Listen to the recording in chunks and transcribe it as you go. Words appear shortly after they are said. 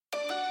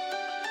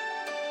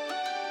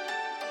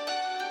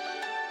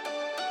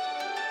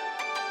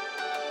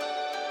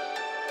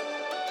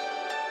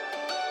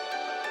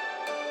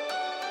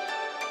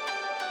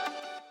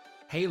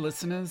Hey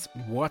listeners,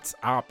 what's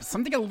up?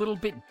 Something a little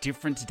bit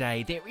different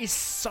today. There is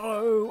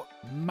so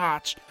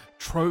much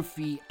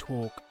trophy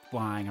talk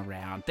flying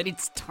around that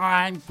it's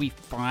time we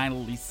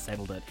finally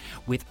settled it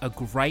with a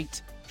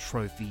great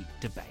trophy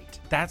debate.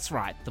 That's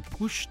right, the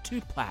Push to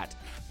Plat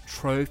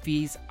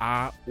Trophies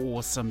Are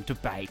Awesome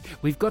debate.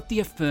 We've got the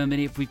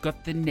affirmative, we've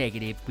got the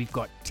negative, we've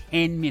got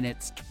 10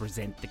 minutes to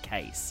present the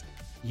case.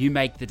 You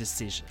make the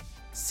decision.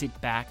 Sit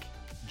back,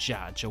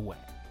 judge away.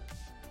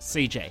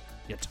 CJ,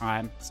 your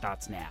time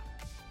starts now.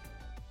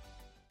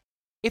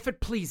 If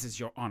it pleases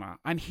your honour,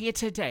 I'm here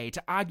today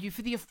to argue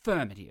for the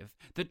affirmative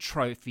that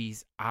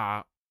trophies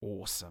are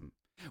awesome.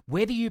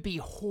 Whether you be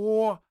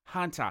whore,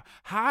 hunter,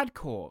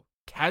 hardcore,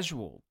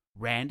 casual,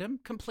 random,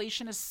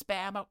 completionist,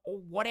 spammer, or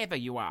whatever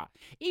you are,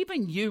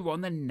 even you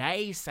on the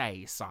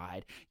naysay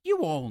side, you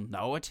all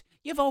know it.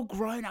 You've all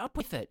grown up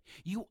with it.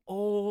 You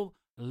all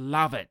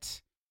love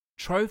it.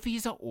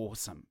 Trophies are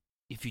awesome.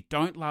 If you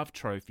don't love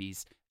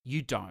trophies,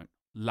 you don't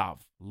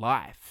love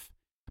life.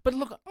 But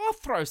look, I'll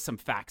throw some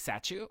facts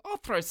at you. I'll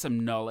throw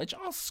some knowledge.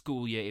 I'll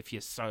school you, if you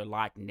so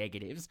like,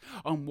 negatives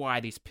on why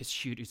this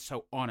pursuit is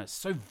so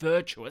honest, so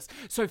virtuous,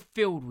 so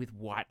filled with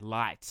white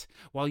light,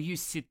 while you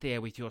sit there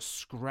with your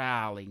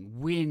scowling,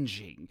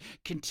 whinging,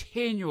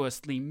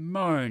 continuously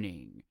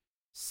moaning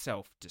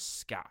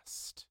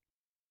self-disgust.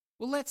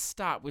 Well, let's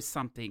start with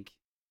something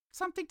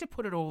to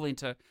put it all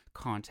into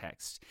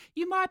context.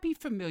 You might be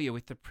familiar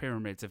with the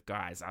pyramids of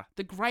Giza,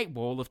 the Great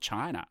Wall of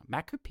China,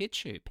 Machu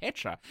Picchu,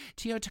 Petra,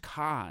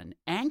 Teotihuacan,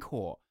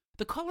 Angkor,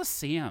 the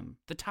Colosseum,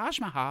 the Taj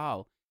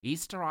Mahal,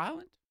 Easter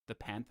Island, the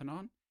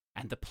Pantheon,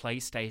 and the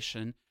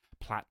PlayStation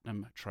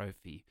Platinum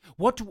Trophy.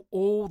 What do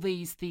all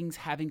these things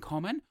have in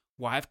common?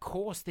 Why, of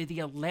course, they're the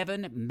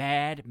 11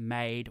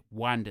 man-made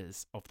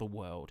wonders of the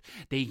world.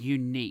 They're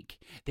unique.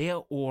 They're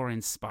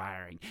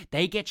awe-inspiring.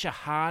 They get your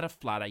heart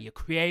aflutter, your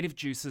creative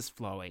juices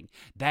flowing.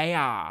 They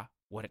are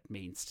what it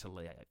means to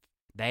live.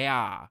 They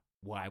are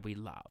why we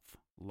love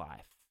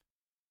life.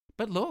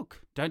 But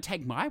look, don't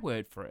take my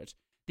word for it.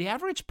 The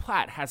average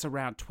plat has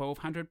around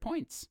 1,200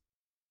 points.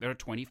 There are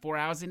 24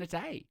 hours in a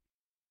day.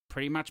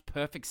 Pretty much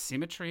perfect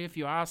symmetry if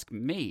you ask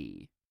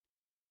me.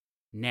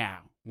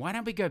 Now, why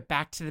don't we go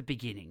back to the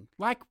beginning,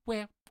 like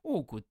where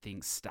all good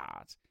things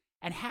start?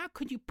 And how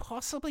could you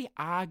possibly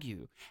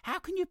argue? How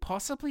can you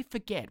possibly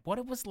forget what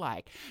it was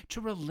like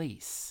to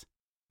release,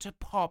 to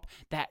pop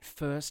that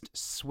first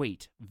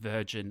sweet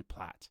virgin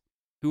plat?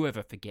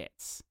 Whoever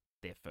forgets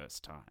their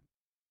first time.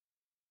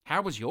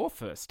 How was your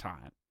first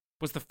time?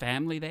 Was the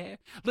family there?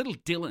 Little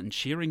Dylan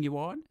cheering you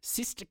on?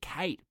 Sister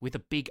Kate with a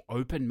big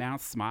open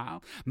mouth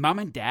smile? Mum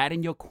and Dad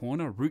in your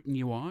corner rooting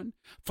you on?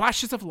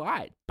 Flashes of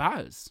light?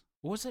 Buzz?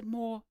 Or was it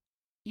more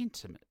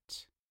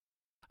intimate?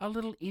 A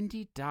little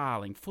indie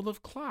darling full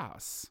of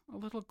class, a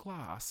little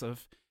glass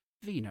of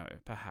vino,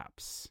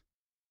 perhaps.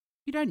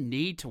 You don't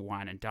need to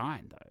wine and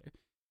dine, though.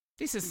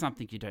 This is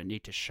something you don't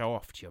need to show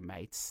off to your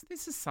mates.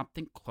 This is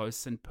something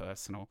close and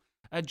personal,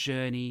 a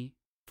journey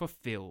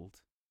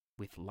fulfilled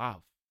with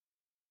love.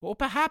 Or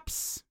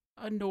perhaps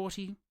a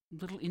naughty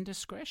little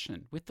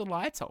indiscretion with the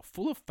lights off,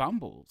 full of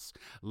fumbles,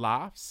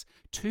 laughs,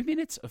 2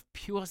 minutes of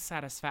pure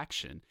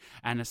satisfaction,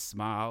 and a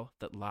smile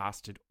that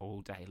lasted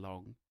all day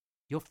long.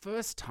 Your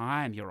first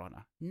time, Your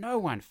Honour. No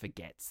one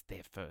forgets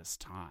their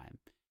first time.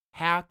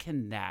 How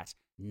can that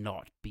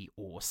not be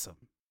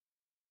awesome?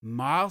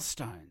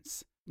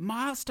 Milestones.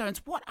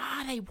 Milestones, what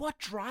are they? What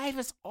drive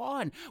us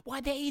on? Why,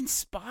 they're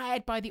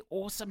inspired by the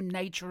awesome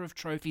nature of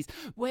trophies,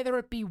 whether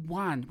it be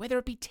 1, whether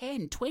it be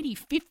 10, 20,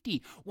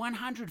 50,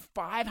 100,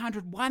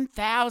 500,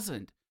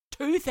 1,000,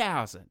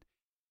 2,000.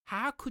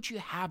 How could you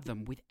have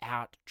them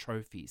without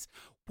trophies?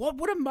 What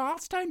would a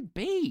milestone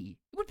be?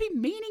 It would be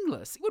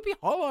meaningless. It would be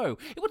hollow.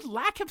 It would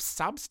lack of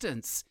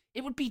substance.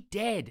 It would be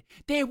dead.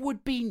 There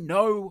would be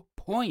no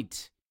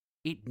point.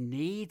 It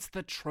needs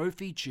the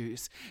trophy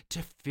juice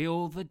to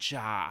fill the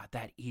jar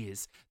that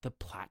is the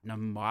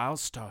platinum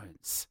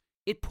milestones.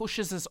 It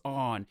pushes us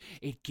on.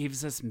 It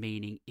gives us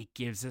meaning. It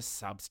gives us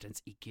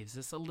substance. It gives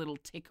us a little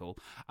tickle,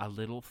 a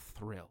little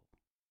thrill.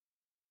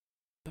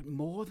 But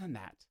more than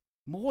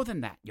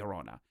that, Your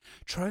Honour,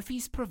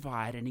 trophies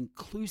provide an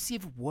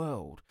inclusive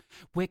world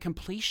where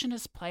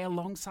completionists play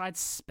alongside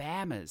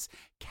spammers,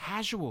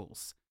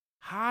 casuals,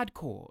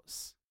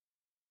 hardcores.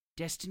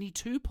 Destiny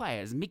 2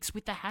 players mix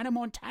with the Hannah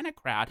Montana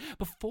crowd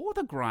before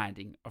the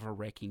grinding of a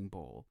wrecking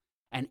ball.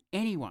 And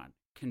anyone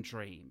can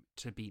dream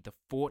to be the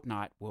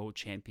Fortnite World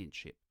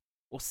Championship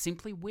or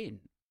simply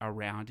win a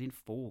round in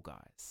Fall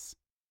Guys.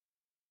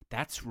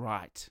 That's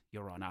right,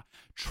 Your Honour.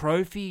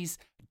 Trophies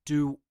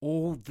do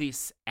all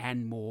this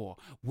and more.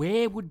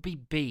 Where would we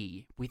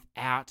be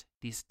without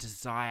this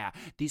desire,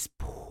 this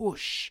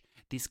push,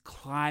 this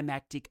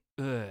climactic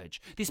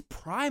urge, this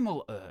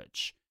primal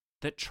urge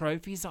that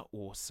trophies are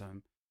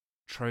awesome,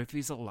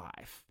 trophies are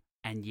life,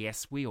 and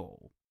yes, we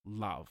all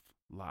love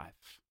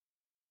life.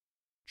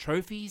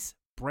 Trophies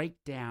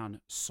break down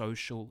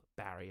social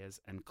barriers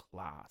and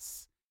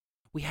class.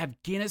 We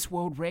have Guinness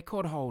World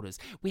Record holders.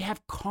 We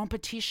have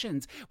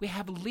competitions. We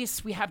have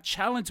lists. We have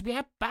challenges. We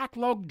have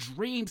backlog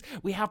dreams.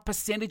 We have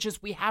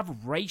percentages. We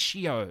have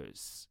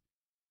ratios.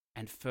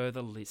 And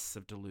further lists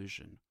of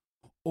delusion.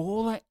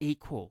 All are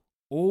equal.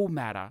 All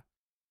matter.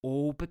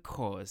 All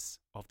because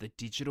of the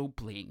digital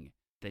bling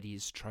that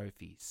is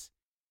trophies.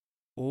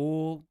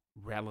 All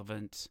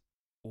relevant.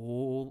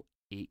 All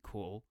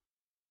equal.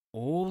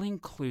 All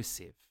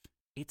inclusive.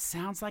 It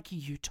sounds like a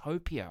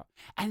utopia,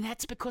 and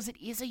that's because it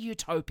is a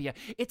utopia.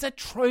 It's a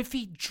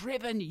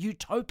trophy-driven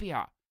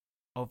utopia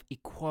of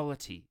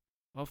equality,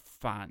 of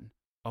fun,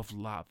 of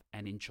love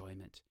and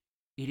enjoyment.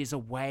 It is a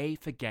way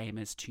for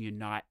gamers to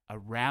unite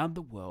around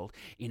the world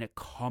in a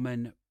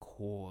common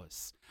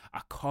cause,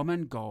 a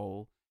common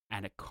goal,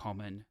 and a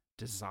common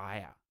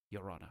desire,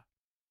 Your Honour.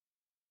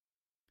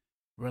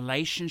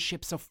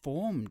 Relationships are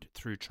formed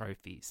through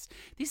trophies.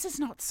 This is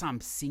not some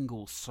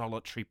single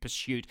solitary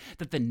pursuit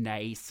that the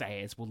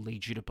naysayers will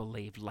lead you to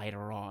believe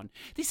later on.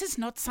 This is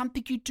not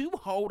something you do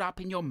hold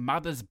up in your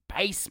mother's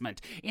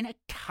basement, in a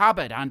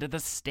cupboard under the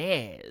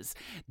stairs.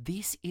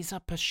 This is a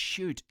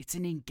pursuit. It's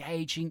an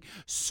engaging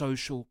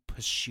social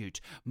pursuit.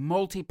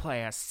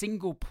 Multiplayer,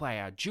 single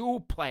player, dual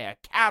player,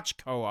 couch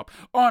co-op,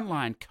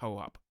 online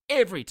co-op,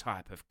 every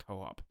type of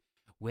co-op.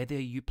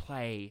 Whether you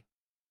play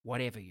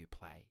whatever you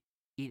play.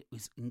 It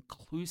is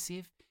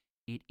inclusive.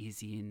 It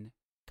is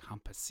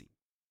encompassing.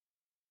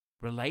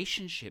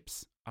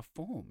 Relationships are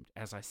formed,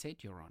 as I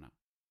said, Your Honour.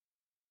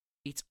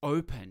 It's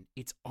open.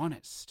 It's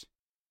honest.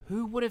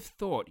 Who would have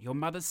thought your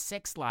mother's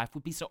sex life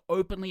would be so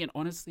openly and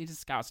honestly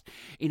discussed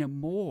in a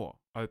more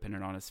open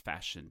and honest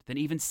fashion than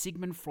even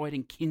Sigmund Freud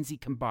and Kinsey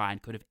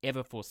combined could have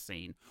ever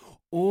foreseen,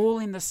 all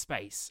in the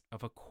space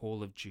of a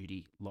Call of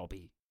Duty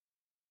lobby?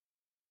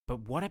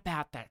 But what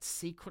about that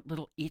secret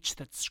little itch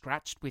that's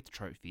scratched with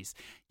trophies?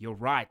 You're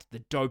right,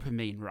 the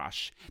dopamine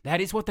rush. That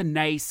is what the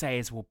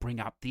naysayers will bring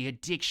up. The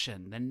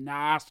addiction, the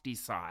nasty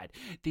side,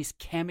 this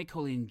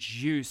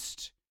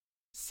chemical-induced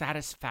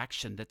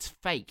satisfaction that's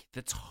fake,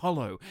 that's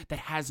hollow, that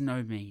has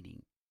no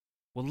meaning.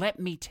 Well, let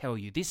me tell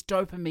you, this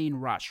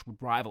dopamine rush would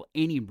rival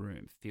any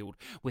room filled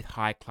with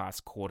high-class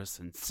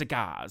courtesans,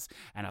 cigars,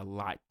 and a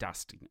light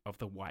dusting of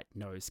the white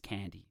nose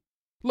candy.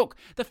 Look,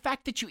 the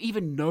fact that you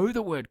even know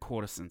the word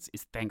courtesans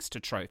is thanks to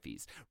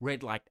trophies,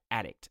 read like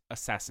Addict,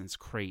 Assassin's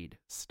Creed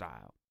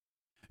style.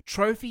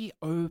 Trophy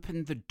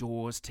opened the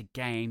doors to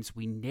games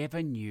we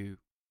never knew.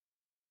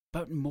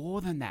 But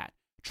more than that,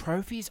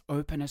 trophies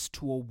open us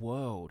to a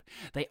world.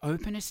 They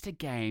open us to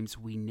games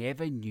we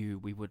never knew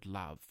we would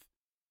love.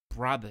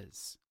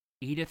 Brothers,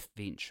 Edith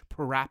Finch,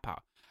 Parappa,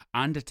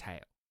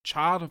 Undertale,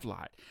 Child of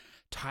Light,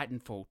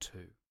 Titanfall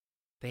 2.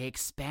 They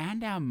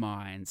expand our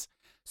minds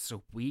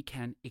so we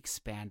can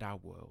expand our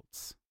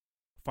worlds.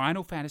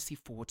 Final Fantasy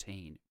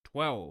 14,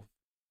 12,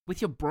 with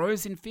your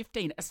bros in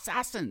 15,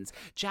 assassins,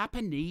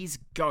 Japanese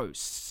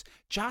ghosts,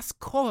 just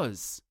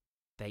cause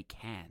they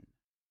can.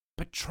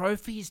 But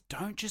trophies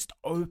don't just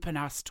open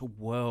us to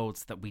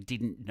worlds that we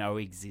didn't know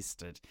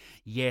existed.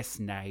 Yes,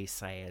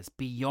 naysayers,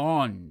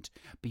 beyond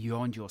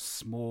your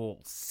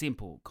small,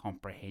 simple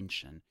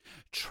comprehension.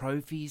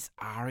 Trophies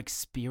are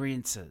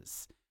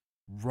experiences.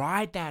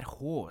 Ride that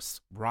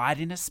horse, ride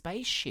in a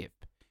spaceship.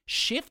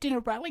 Shift in a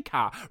rally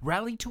car,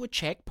 rally to a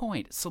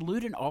checkpoint,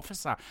 salute an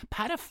officer,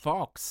 pat a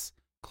fox,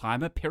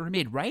 climb a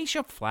pyramid, raise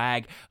your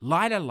flag,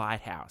 light a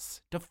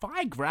lighthouse,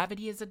 defy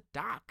gravity as a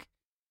duck,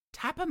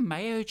 tap a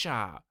mayo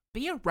jar,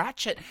 be a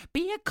ratchet,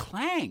 be a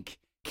clank,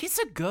 kiss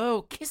a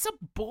girl, kiss a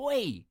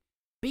boy,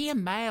 be a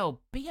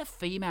male, be a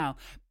female,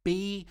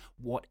 be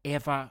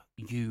whatever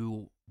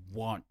you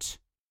want.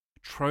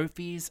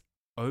 Trophies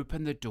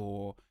open the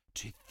door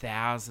to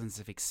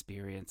thousands of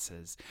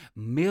experiences,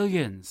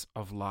 millions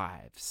of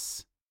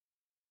lives.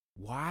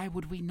 Why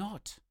would we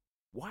not?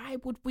 Why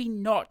would we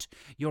not,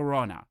 Your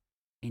Honour,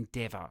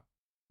 endeavour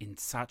in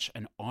such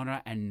an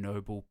honour and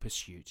noble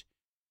pursuit?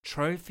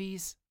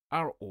 Trophies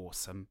are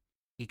awesome.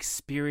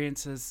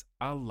 Experiences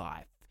are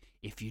life.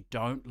 If you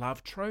don't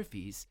love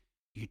trophies,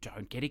 you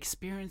don't get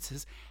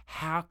experiences.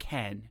 How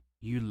can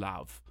you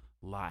love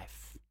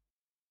life?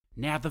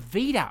 Now the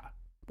Vita.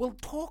 We'll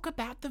talk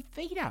about the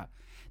Vita.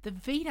 The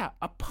Vita,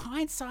 a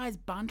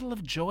pint-sized bundle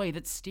of joy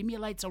that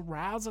stimulates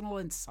arousal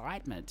and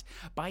excitement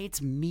by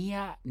its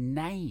mere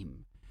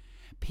name.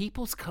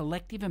 People's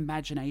collective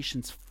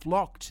imaginations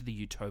flock to the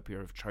utopia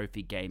of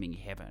trophy gaming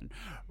heaven,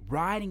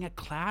 riding a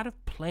cloud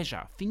of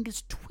pleasure,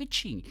 fingers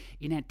twitching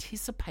in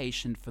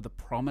anticipation for the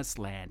promised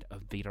land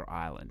of Vita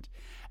Island.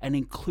 An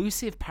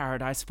inclusive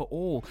paradise for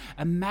all,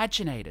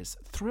 imaginators,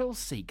 thrill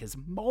seekers,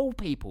 mole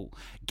people,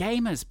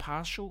 gamers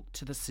partial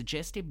to the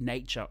suggestive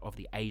nature of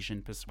the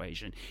Asian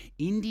persuasion,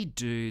 indie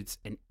dudes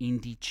and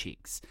indie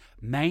chicks,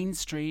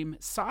 mainstream,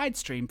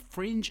 sidestream,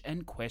 fringe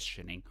and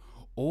questioning,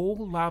 all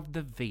love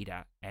the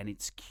Vita and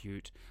its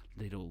cute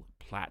little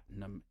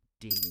platinum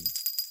ding.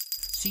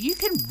 So you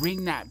can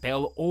ring that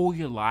bell all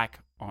you like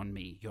on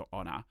me, Your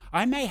Honour.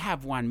 I may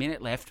have 1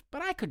 minute left,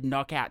 but I could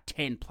knock out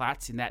 10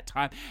 plats in that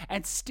time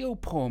and still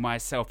pour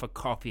myself a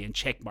coffee and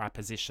check my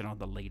position on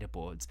the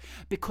leaderboards.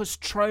 Because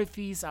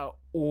trophies are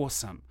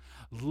awesome.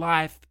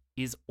 Life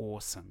is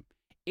awesome.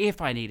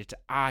 If I needed to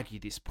argue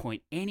this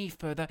point any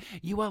further,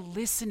 you are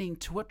listening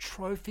to a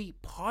trophy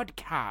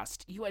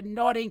podcast. You are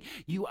nodding,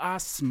 you are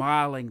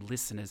smiling,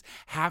 listeners.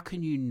 How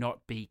can you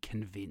not be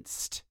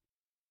convinced?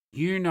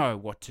 You know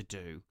what to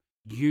do.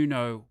 You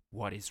know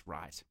what is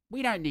right.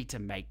 We don't need to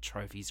make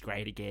trophies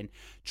great again.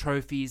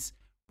 Trophies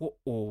were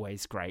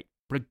always great,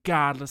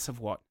 regardless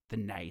of what the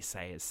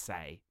naysayers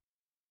say.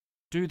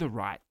 Do the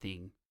right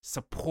thing.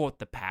 Support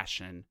the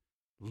passion.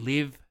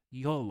 Live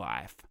your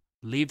life.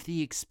 Live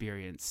the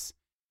experience.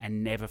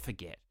 And never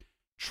forget,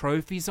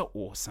 trophies are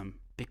awesome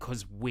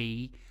because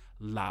we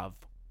love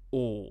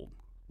all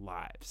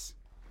lives.